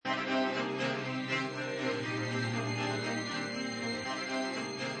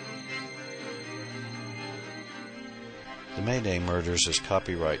The Mayday Murders is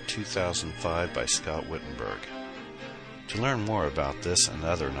copyright 2005 by Scott Wittenberg. To learn more about this and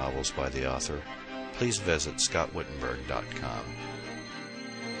other novels by the author, please visit scottwittenberg.com.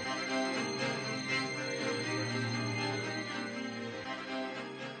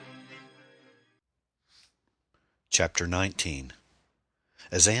 Chapter 19.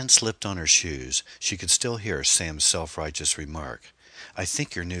 As Anne slipped on her shoes, she could still hear Sam's self-righteous remark, "I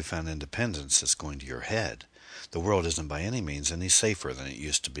think your newfound independence is going to your head. The world isn't by any means any safer than it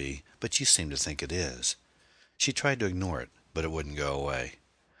used to be, but you seem to think it is." She tried to ignore it, but it wouldn't go away.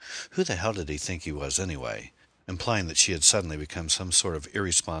 Who the hell did he think he was anyway? Implying that she had suddenly become some sort of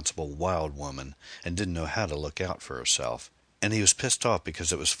irresponsible wild woman and didn't know how to look out for herself. And he was pissed off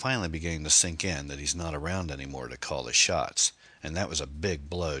because it was finally beginning to sink in that he's not around anymore to call the shots, and that was a big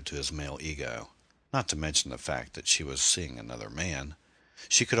blow to his male ego. Not to mention the fact that she was seeing another man.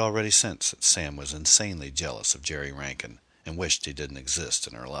 She could already sense that Sam was insanely jealous of Jerry Rankin and wished he didn't exist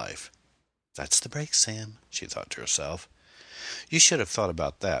in her life. "That's the break, Sam," she thought to herself. "You should have thought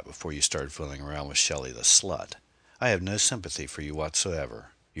about that before you started fooling around with Shelley the slut. I have no sympathy for you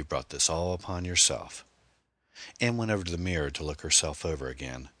whatsoever. You brought this all upon yourself." Anne went over to the mirror to look herself over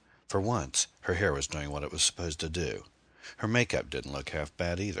again. For once, her hair was doing what it was supposed to do. Her makeup didn't look half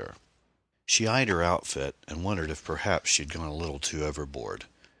bad either. She eyed her outfit and wondered if perhaps she'd gone a little too overboard.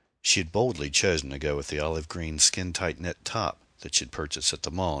 She had boldly chosen to go with the olive green skin-tight knit top that she'd purchased at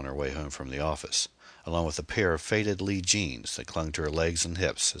the mall on her way home from the office, along with a pair of faded Lee jeans that clung to her legs and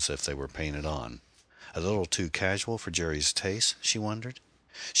hips as if they were painted on. A little too casual for Jerry's taste, she wondered.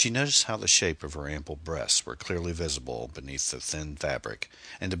 She noticed how the shape of her ample breasts were clearly visible beneath the thin fabric,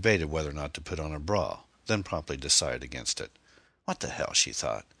 and debated whether or not to put on a bra, then promptly decided against it. What the hell, she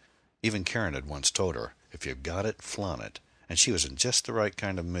thought. Even Karen had once told her, if you've got it, flaunt it, and she was in just the right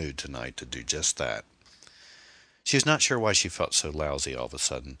kind of mood tonight to do just that. She was not sure why she felt so lousy all of a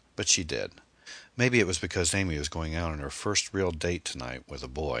sudden, but she did. Maybe it was because Amy was going out on her first real date tonight with a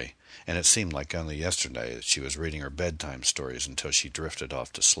boy, and it seemed like only yesterday that she was reading her bedtime stories until she drifted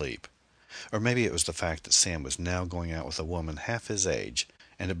off to sleep. Or maybe it was the fact that Sam was now going out with a woman half his age,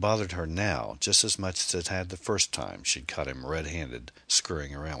 and it bothered her now just as much as it had the first time she'd caught him red-handed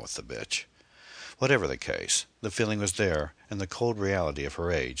screwing around with the bitch. Whatever the case, the feeling was there, and the cold reality of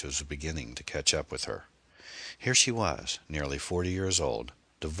her age was beginning to catch up with her. Here she was, nearly 40 years old,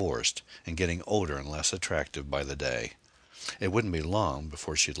 divorced, and getting older and less attractive by the day. It wouldn't be long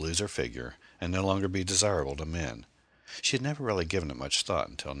before she'd lose her figure and no longer be desirable to men. She had never really given it much thought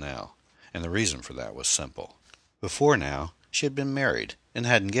until now, and the reason for that was simple. Before now, she had been married and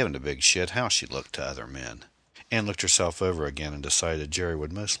hadn't given a big shit how she looked to other men. Anne looked herself over again and decided Jerry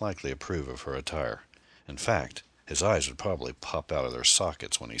would most likely approve of her attire. In fact, his eyes would probably pop out of their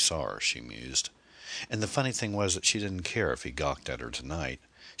sockets when he saw her, she mused. And the funny thing was that she didn't care if he gawked at her tonight.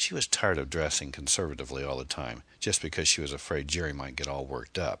 She was tired of dressing conservatively all the time, just because she was afraid Jerry might get all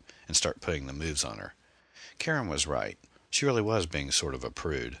worked up and start putting the moves on her. Karen was right. She really was being sort of a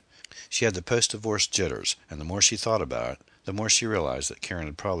prude. She had the post-divorce jitters, and the more she thought about it, the more she realized that Karen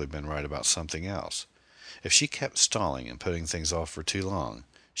had probably been right about something else. If she kept stalling and putting things off for too long,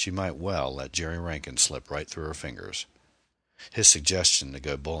 she might well let Jerry Rankin slip right through her fingers. His suggestion to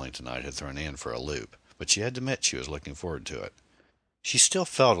go bowling tonight had thrown Anne for a loop, but she had to admit she was looking forward to it. She still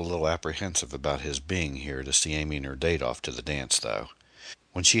felt a little apprehensive about his being here to see Amy and her date off to the dance, though.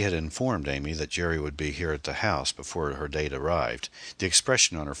 When she had informed Amy that Jerry would be here at the house before her date arrived, the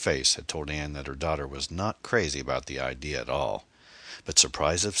expression on her face had told Anne that her daughter was not crazy about the idea at all. But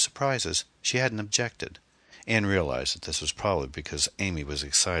surprise of surprises, she hadn't objected. Anne realized that this was probably because Amy was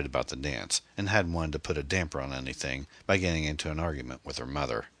excited about the dance and hadn't wanted to put a damper on anything by getting into an argument with her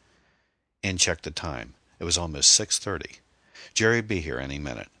mother. Anne checked the time. It was almost 6:30. Jerry would be here any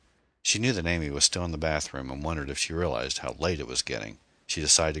minute. She knew that Amy was still in the bathroom and wondered if she realized how late it was getting. She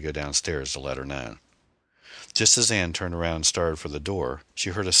decided to go downstairs to let her know. Just as Anne turned around and started for the door, she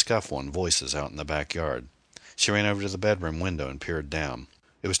heard a scuffle and voices out in the backyard. She ran over to the bedroom window and peered down.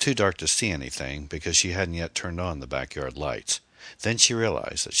 It was too dark to see anything because she hadn't yet turned on the backyard lights. Then she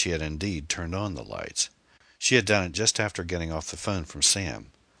realized that she had indeed turned on the lights. She had done it just after getting off the phone from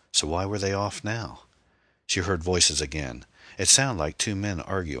Sam. So why were they off now? She heard voices again. It sounded like two men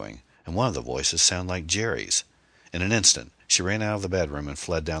arguing, and one of the voices sounded like Jerry's. In an instant, she ran out of the bedroom and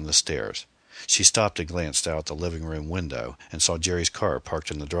fled down the stairs. She stopped and glanced out the living room window and saw Jerry's car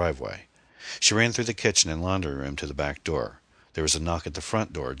parked in the driveway. She ran through the kitchen and laundry room to the back door. There was a knock at the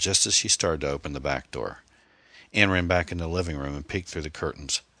front door just as she started to open the back door. Anne ran back into the living room and peeked through the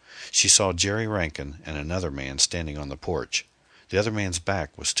curtains. She saw Jerry Rankin and another man standing on the porch. The other man's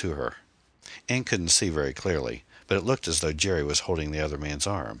back was to her. Anne couldn't see very clearly, but it looked as though Jerry was holding the other man's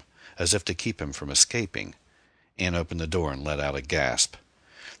arm, as if to keep him from escaping. Anne opened the door and let out a gasp.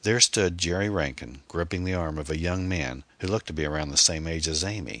 There stood Jerry Rankin, gripping the arm of a young man who looked to be around the same age as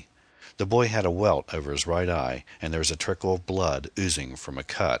Amy. The boy had a welt over his right eye, and there was a trickle of blood oozing from a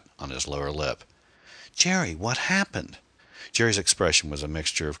cut on his lower lip. "Jerry, what happened?" Jerry's expression was a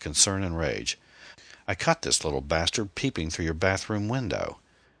mixture of concern and rage. "I caught this little bastard peeping through your bathroom window."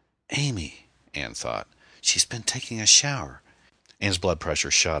 "Amy," Anne thought. "She's been taking a shower." Anne's blood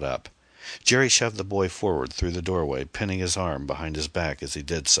pressure shot up. Jerry shoved the boy forward through the doorway, pinning his arm behind his back as he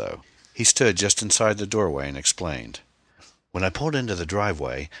did so. He stood just inside the doorway and explained. "When I pulled into the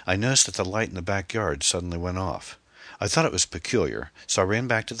driveway, I noticed that the light in the backyard suddenly went off. I thought it was peculiar, so I ran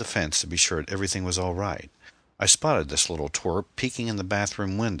back to the fence to be sure everything was all right. I spotted this little twerp peeking in the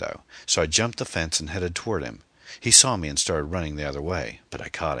bathroom window, so I jumped the fence and headed toward him. He saw me and started running the other way, but I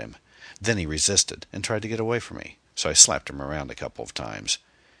caught him. Then he resisted and tried to get away from me, so I slapped him around a couple of times."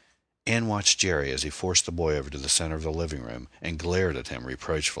 Anne watched Jerry as he forced the boy over to the center of the living room and glared at him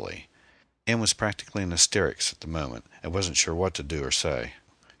reproachfully. Anne was practically in hysterics at the moment and wasn't sure what to do or say.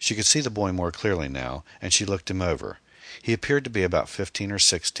 She could see the boy more clearly now, and she looked him over. He appeared to be about 15 or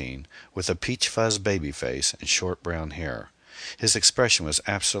 16, with a peach fuzz baby face and short brown hair. His expression was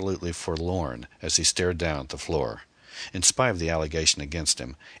absolutely forlorn as he stared down at the floor. In spite of the allegation against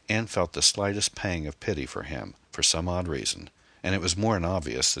him, Anne felt the slightest pang of pity for him, for some odd reason, and it was more than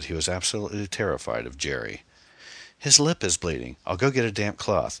obvious that he was absolutely terrified of Jerry. "His lip is bleeding. I'll go get a damp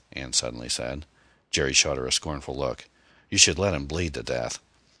cloth," Anne suddenly said. Jerry shot her a scornful look. "You should let him bleed to death."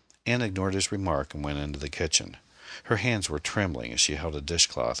 Anne ignored his remark and went into the kitchen. Her hands were trembling as she held a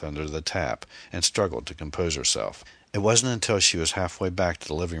dishcloth under the tap and struggled to compose herself. It wasn't until she was halfway back to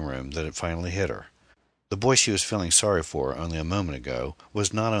the living room that it finally hit her. The boy she was feeling sorry for only a moment ago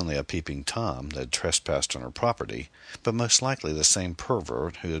was not only a peeping Tom that had trespassed on her property, but most likely the same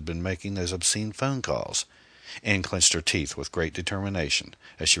pervert who had been making those obscene phone calls. Anne clenched her teeth with great determination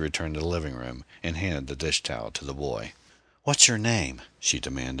as she returned to the living room and handed the dish towel to the boy. "What's your name?" she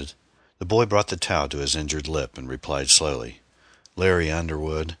demanded. The boy brought the towel to his injured lip and replied slowly, "Larry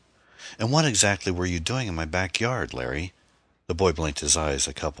Underwood." "And what exactly were you doing in my backyard, Larry?" The boy blinked his eyes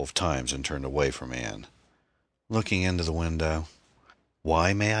a couple of times and turned away from Anne. "Looking into the window."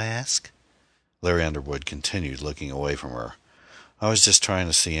 "Why, may I ask?" Larry Underwood continued, looking away from her. "I was just trying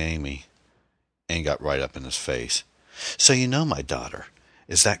to see Amy." Anne got right up in his face. "So you know my daughter.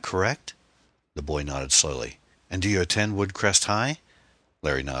 Is that correct?" The boy nodded slowly. "And do you attend Woodcrest High?"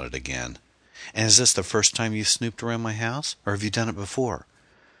 Larry nodded again. "And is this the first time you've snooped around my house, or have you done it before?"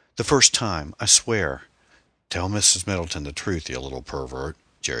 "The first time, I swear." "Tell Mrs. Middleton the truth, you little pervert,"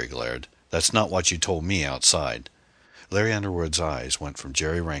 Jerry glared. "That's not what you told me outside." Larry Underwood's eyes went from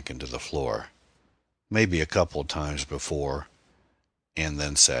Jerry Rankin to the floor. "Maybe a couple of times before," Anne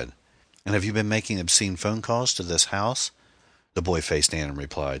then said. "And have you been making obscene phone calls to this house?" The boy faced Anne and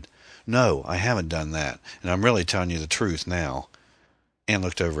replied, "No, I haven't done that, and I'm really telling you the truth now." Anne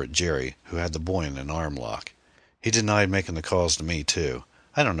looked over at Jerry, who had the boy in an arm lock. "He denied making the calls to me, too.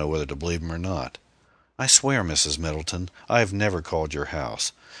 I don't know whether to believe him or not." "I swear, Mrs. Middleton, I have never called your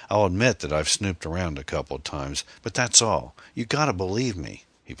house. I'll admit that I've snooped around a couple of times, but that's all. You gotta believe me,"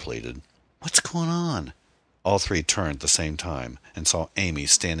 he pleaded. "What's going on?" All three turned at the same time and saw Amy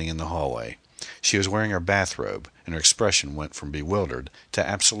standing in the hallway. She was wearing her bathrobe, and her expression went from bewildered to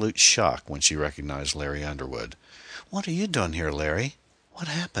absolute shock when she recognized Larry Underwood. "What are you doing here, Larry? What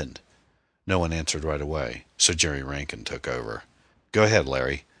happened?" No one answered right away, so Jerry Rankin took over. "Go ahead,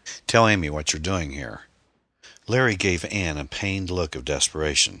 Larry. Tell Amy what you're doing here." Larry gave Anne a pained look of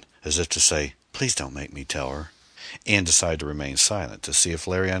desperation, as if to say, "Please don't make me tell her." Anne decided to remain silent to see if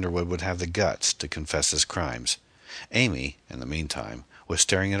Larry Underwood would have the guts to confess his crimes. Amy, in the meantime, was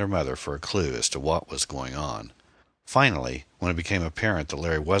staring at her mother for a clue as to what was going on. Finally, when it became apparent that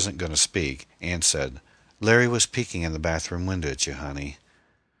Larry wasn't going to speak, Anne said, "Larry was peeking in the bathroom window at you, honey."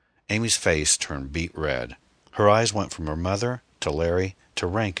 Amy's face turned beet red. Her eyes went from her mother to Larry to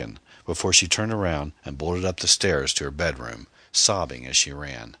Rankin before she turned around and bolted up the stairs to her bedroom, sobbing as she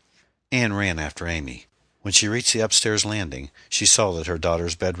ran. Anne ran after Amy. When she reached the upstairs landing, she saw that her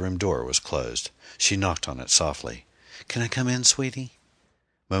daughter's bedroom door was closed. She knocked on it softly. "Can I come in, sweetie?"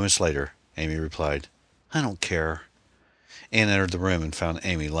 Moments later, Amy replied, "I don't care." Anne entered the room and found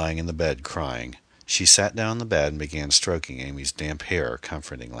Amy lying in the bed crying. She sat down on the bed and began stroking Amy's damp hair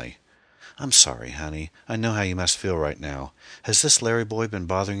comfortingly. "I'm sorry, honey. I know how you must feel right now. Has this Larry boy been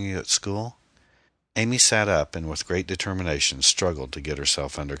bothering you at school?" Amy sat up and with great determination struggled to get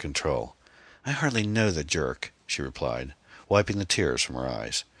herself under control. "I hardly know the jerk," she replied. wiping the tears from her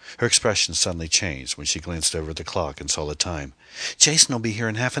eyes. Her expression suddenly changed when she glanced over at the clock and saw the time. "Jason will be here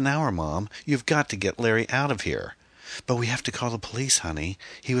in half an hour, Mom. You've got to get Larry out of here." "But we have to call the police, honey.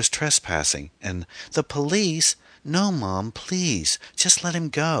 He was trespassing, and—" "The police? No, Mom, please. Just let him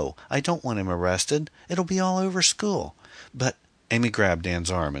go. I don't want him arrested. It'll be all over school." "But—" Amy grabbed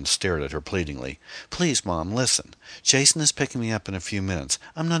Anne's arm and stared at her pleadingly. "Please, Mom, listen. Jason is picking me up in a few minutes.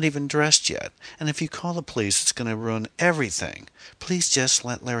 I'm not even dressed yet, and if you call the police, it's going to ruin everything. Please just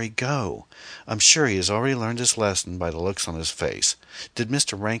let Larry go. I'm sure he has already learned his lesson by the looks on his face. Did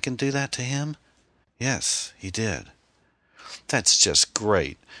Mr. Rankin do that to him?" "Yes, he did." "That's just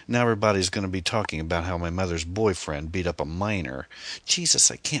great. Now everybody's going to be talking about how my mother's boyfriend beat up a minor. Jesus,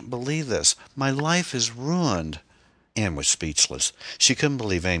 I can't believe this. My life is ruined." Anne was speechless. She couldn't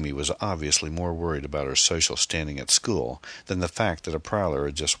believe Amy was obviously more worried about her social standing at school than the fact that a prowler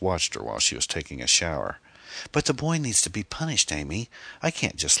had just watched her while she was taking a shower. "But the boy needs to be punished, Amy. I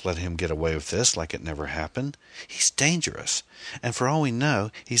can't just let him get away with this like it never happened. He's dangerous. And for all we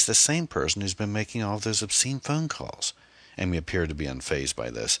know, he's the same person who's been making all those obscene phone calls." Amy appeared to be unfazed by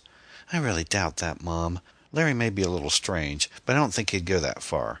this. "I really doubt that, Mom. Larry may be a little strange, but I don't think he'd go that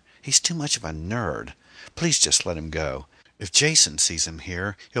far. He's too much of a nerd. Please just let him go. If Jason sees him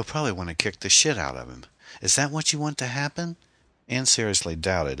here, he'll probably want to kick the shit out of him. Is that what you want to happen?" Anne seriously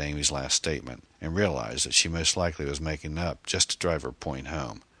doubted Amy's last statement, and realized that she most likely was making it up just to drive her point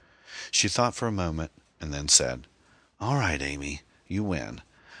home. She thought for a moment, and then said, "All right, Amy, you win.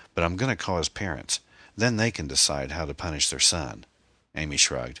 But I'm going to call his parents. Then they can decide how to punish their son." Amy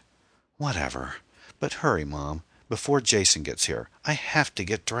shrugged. "Whatever. But hurry, Mom. Before Jason gets here. I have to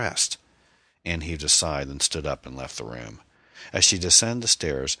get dressed." Anne heaved a sigh, then stood up and left the room. As she descended the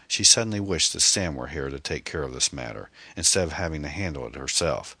stairs, she suddenly wished that Sam were here to take care of this matter, instead of having to handle it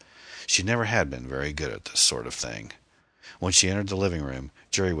herself. She never had been very good at this sort of thing. When she entered the living room,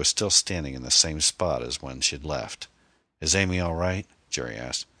 Jerry was still standing in the same spot as when she had left. "Is Amy all right?" Jerry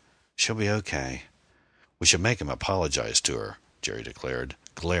asked. "She'll be okay." "We should make him apologize to her," Jerry declared,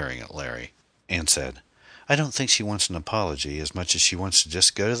 glaring at Larry. Anne said, "I don't think she wants an apology as much as she wants to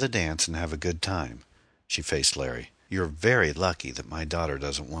just go to the dance and have a good time." She faced Larry. "You're very lucky that my daughter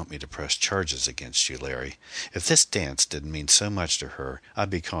doesn't want me to press charges against you, Larry. If this dance didn't mean so much to her, I'd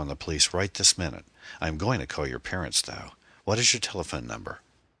be calling the police right this minute. I'm going to call your parents, though. What is your telephone number?"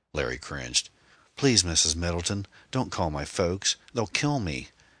 Larry cringed. "Please, Mrs. Middleton, don't call my folks. They'll kill me."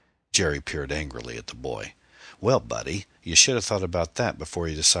 Jerry peered angrily at the boy. "Well, buddy, you should have thought about that before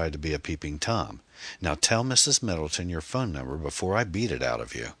you decided to be a peeping Tom. Now tell Mrs. Middleton your phone number before I beat it out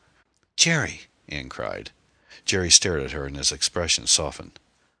of you." "Jerry!" Anne cried. Jerry stared at her and his expression softened.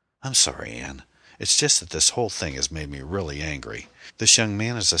 "I'm sorry, Anne. It's just that this whole thing has made me really angry. This young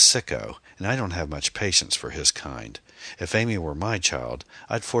man is a sicko, and I don't have much patience for his kind. If Amy were my child,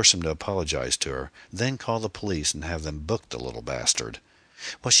 I'd force him to apologize to her, then call the police and have them book the little bastard."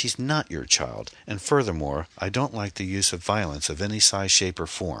 "Well, she's not your child, and furthermore, I don't like the use of violence of any size, shape, or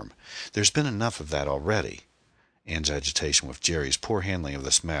form. There's been enough of that already." Anne's agitation with Jerry's poor handling of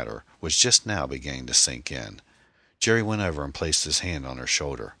this matter was just now beginning to sink in. Jerry went over and placed his hand on her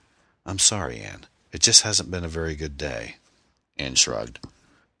shoulder. "I'm sorry, Anne. It just hasn't been a very good day." Anne shrugged.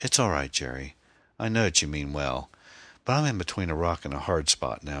 "It's all right, Jerry. I know that you mean well. But I'm in between a rock and a hard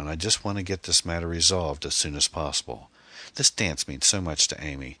spot now, and I just want to get this matter resolved as soon as possible. This dance means so much to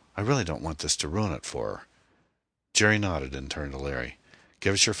Amy. I really don't want this to ruin it for her." Jerry nodded and turned to Larry.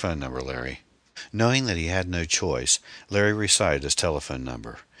 "Give us your phone number, Larry." Knowing that he had no choice, Larry recited his telephone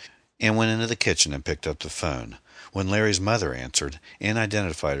number. Anne went into the kitchen and picked up the phone. When Larry's mother answered, Anne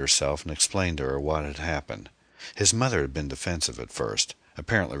identified herself and explained to her what had happened. His mother had been defensive at first,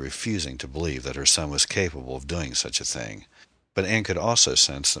 apparently refusing to believe that her son was capable of doing such a thing. But Anne could also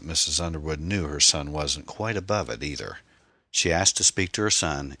sense that Mrs. Underwood knew her son wasn't quite above it either. She asked to speak to her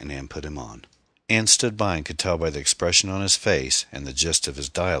son, and Anne put him on. Anne stood by and could tell by the expression on his face and the gist of his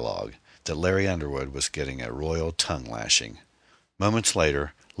dialogue that Larry Underwood was getting a royal tongue-lashing. Moments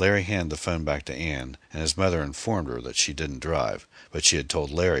later, Larry handed the phone back to Anne, and his mother informed her that she didn't drive, but she had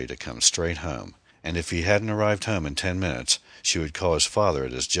told Larry to come straight home, and if he hadn't arrived home in 10 minutes, she would call his father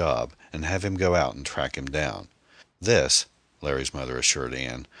at his job and have him go out and track him down. This, Larry's mother assured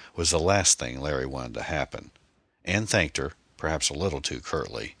Anne, was the last thing Larry wanted to happen. Anne thanked her, perhaps a little too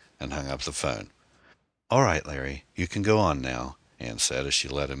curtly, and hung up the phone. "All right, Larry, you can go on now," Anne said as she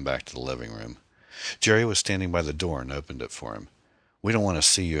led him back to the living room. Jerry was standing by the door and opened it for him. "We don't want to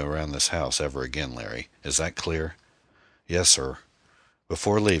see you around this house ever again, Larry. Is that clear?" "Yes, sir."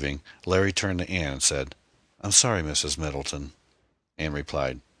 Before leaving, Larry turned to Anne and said, "I'm sorry, Mrs. Middleton." Anne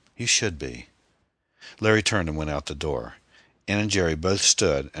replied, "You should be." Larry turned and went out the door. Ann and Jerry both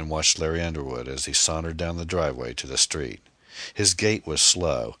stood and watched Larry Underwood as he sauntered down the driveway to the street. His gait was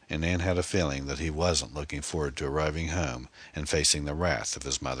slow, and Ann had a feeling that he wasn't looking forward to arriving home and facing the wrath of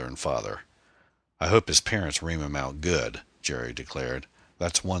his mother and father. "I hope his parents ream him out good," Jerry declared.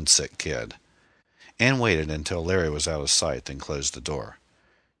 "That's one sick kid." Ann waited until Larry was out of sight, then closed the door.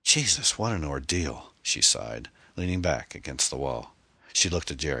 "Jesus, what an ordeal!" she sighed, leaning back against the wall. She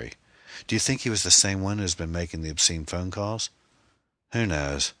looked at Jerry. "Do you think he was the same one who's been making the obscene phone calls?" "Who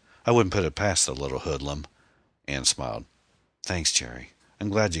knows? I wouldn't put it past the little hoodlum." Ann smiled. "Thanks, Jerry. I'm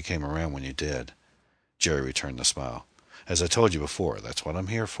glad you came around when you did." Jerry returned the smile. "As I told you before, that's what I'm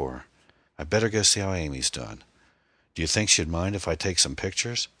here for. I'd better go see how Amy's doing." "Do you think she'd mind if I take some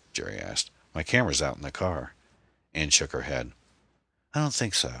pictures?" Jerry asked. "My camera's out in the car." Ann shook her head. "I don't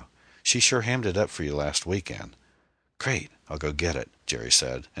think so. She sure hammed it up for you last weekend." "Great. I'll go get it," Jerry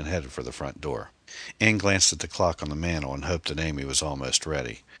said, and headed for the front door. Ann glanced at the clock on the mantel and hoped that Amy was almost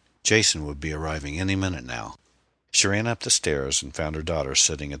ready. Jason would be arriving any minute now. She ran up the stairs and found her daughter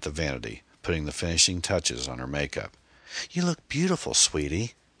sitting at the vanity, putting the finishing touches on her makeup. "You look beautiful,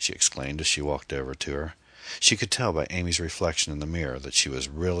 sweetie," she exclaimed as she walked over to her. She could tell by Amy's reflection in the mirror that she was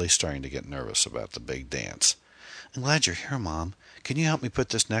really starting to get nervous about the big dance. "I'm glad you're here, Mom. Can you help me put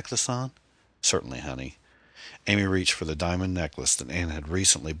this necklace on?" "Certainly, honey." Amy reached for the diamond necklace that Ann had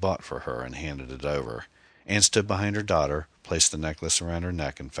recently bought for her and handed it over. Ann stood behind her daughter, placed the necklace around her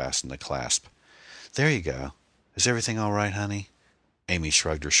neck, and fastened the clasp. "There you go. Is everything all right, honey?" Amy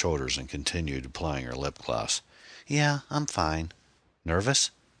shrugged her shoulders and continued applying her lip gloss. "Yeah, I'm fine." "Nervous?"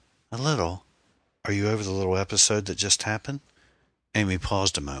 "A little." "Are you over the little episode that just happened?" Amy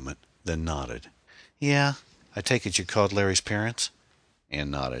paused a moment, then nodded. "Yeah. I take it you called Larry's parents?"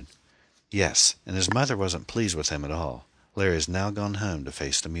 Ann nodded. "Yes, and his mother wasn't pleased with him at all. Larry has now gone home to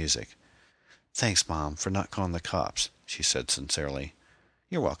face the music." "Thanks, Mom, for not calling the cops," she said sincerely.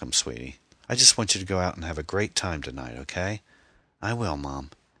 "You're welcome, sweetie. I just want you to go out and have a great time tonight, okay?" "I will,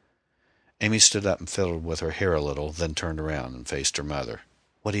 Mom." Amy stood up and fiddled with her hair a little, then turned around and faced her mother.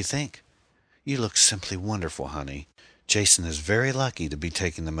 "What do you think?" "You look simply wonderful, honey. Jason is very lucky to be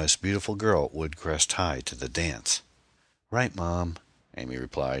taking the most beautiful girl at Woodcrest High to the dance." "Right, Mom," Amy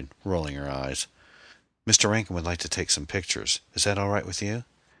replied, rolling her eyes. "Mr. Rankin would like to take some pictures. Is that all right with you?"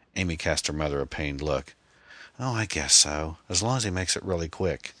 Amy cast her mother a pained look. "Oh, I guess so, as long as he makes it really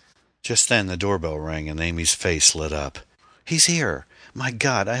quick." Just then the doorbell rang and Amy's face lit up. "He's here! My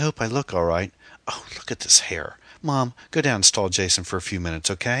God, I hope I look all right. Oh, look at this hair. Mom, go down and stall Jason for a few minutes,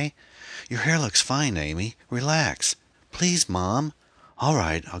 okay?" "Your hair looks fine, Amy. Relax." "Please, Mom." "All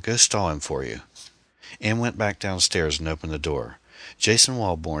right, I'll go stall him for you." Ann went back downstairs and opened the door. Jason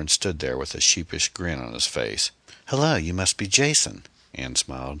Walborn stood there with a sheepish grin on his face. "Hello, you must be Jason," Ann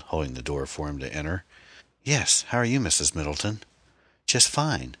smiled, holding the door for him to enter. "Yes, how are you, Mrs. Middleton?" "Just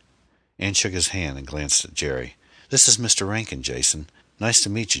fine." Ann shook his hand and glanced at Jerry. "This is Mr. Rankin, Jason." "Nice to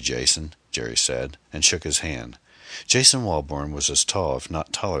meet you, Jason," Jerry said, and shook his hand. Jason Walborn was as tall, if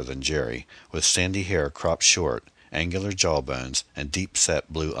not taller, than Jerry, with sandy hair cropped short, angular jawbones, and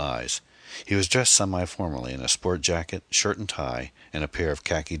deep-set blue eyes. He was dressed semi-formally in a sport jacket, shirt and tie, and a pair of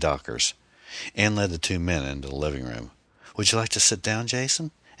khaki dockers. Ann led the two men into the living room. "Would you like to sit down,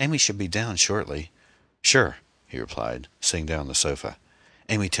 Jason? Amy should be down shortly." "Sure," he replied, sitting down on the sofa.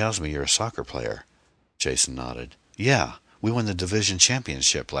 "Amy tells me you're a soccer player." Jason nodded. "Yeah, we won the division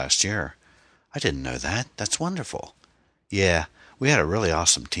championship last year." "I didn't know that. That's wonderful." "Yeah, we had a really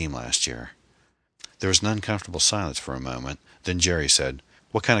awesome team last year." There was an uncomfortable silence for a moment. Then Jerry said,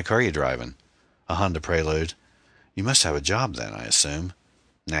 "What kind of car are you driving?" "A Honda Prelude." "You must have a job then, I assume."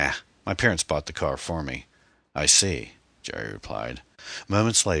 "Nah, my parents bought the car for me." "I see," Jerry replied.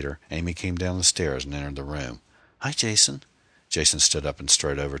 Moments later, Amy came down the stairs and entered the room. "Hi, Jason." Jason stood up and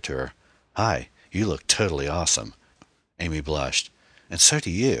strode over to her. "Hi, you look totally awesome." Amy blushed. "And so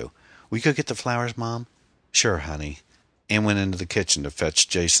do you. Will you go get the flowers, Mom?" "Sure, honey." Ann went into the kitchen to fetch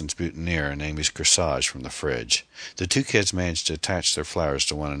Jason's boutonniere and Amy's corsage from the fridge. The two kids managed to attach their flowers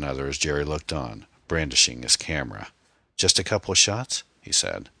to one another as Jerry looked on, brandishing his camera. "Just a couple of shots?" he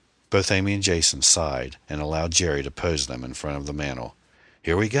said. Both Amy and Jason sighed and allowed Jerry to pose them in front of the mantel.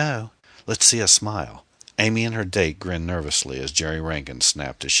 "Here we go. Let's see us smile." Amy and her date grinned nervously as Jerry Rankin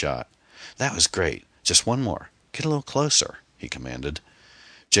snapped his shot. "That was great. Just one more. Get a little closer," he commanded.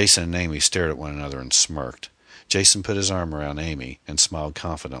 Jason and Amy stared at one another and smirked. Jason put his arm around Amy and smiled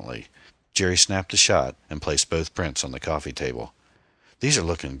confidently. Jerry snapped a shot and placed both prints on the coffee table. "These are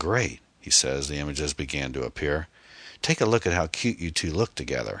looking great," he said as the images began to appear. "Take a look at how cute you two look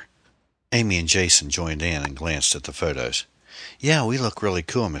together." Amy and Jason joined in and glanced at the photos. "Yeah, we look really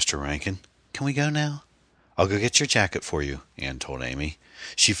cool, Mr. Rankin. Can we go now?" "I'll go get your jacket for you," Anne told Amy.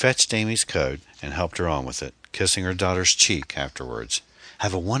 She fetched Amy's coat and helped her on with it, kissing her daughter's cheek afterwards.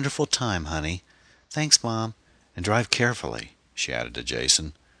 "Have a wonderful time, honey." "Thanks, Mom. And drive carefully," she added to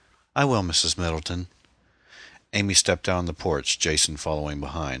Jason. "I will, Mrs. Middleton." Amy stepped out on the porch, Jason following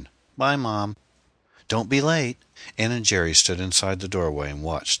behind. "Bye, Mom." "Don't be late." Anne and Jerry stood inside the doorway and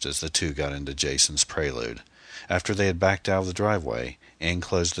watched as the two got into Jason's Prelude. After they had backed out of the driveway, Anne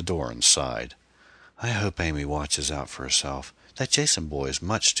closed the door and sighed. "I hope Amy watches out for herself. That Jason boy is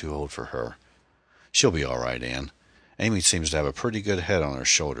much too old for her." "She'll be all right, Anne. Amy seems to have a pretty good head on her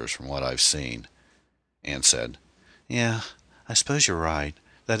shoulders from what I've seen," Anne said. "Yeah, I suppose you're right.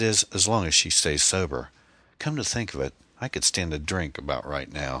 That is, as long as she stays sober. Come to think of it, I could stand a drink about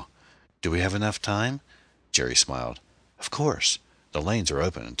right now. Do we have enough time?" Jerry smiled. "Of course. The lanes are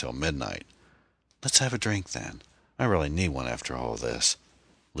open until midnight." "Let's have a drink, then. I really need one after all this."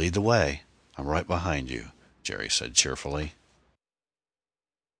 "Lead the way. I'm right behind you," Jerry said cheerfully.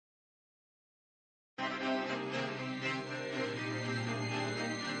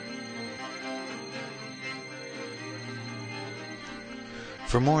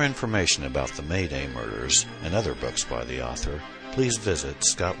 For more information about the Mayday murders and other books by the author, please visit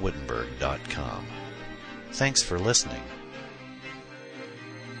scottwittenberg.com. Thanks for listening.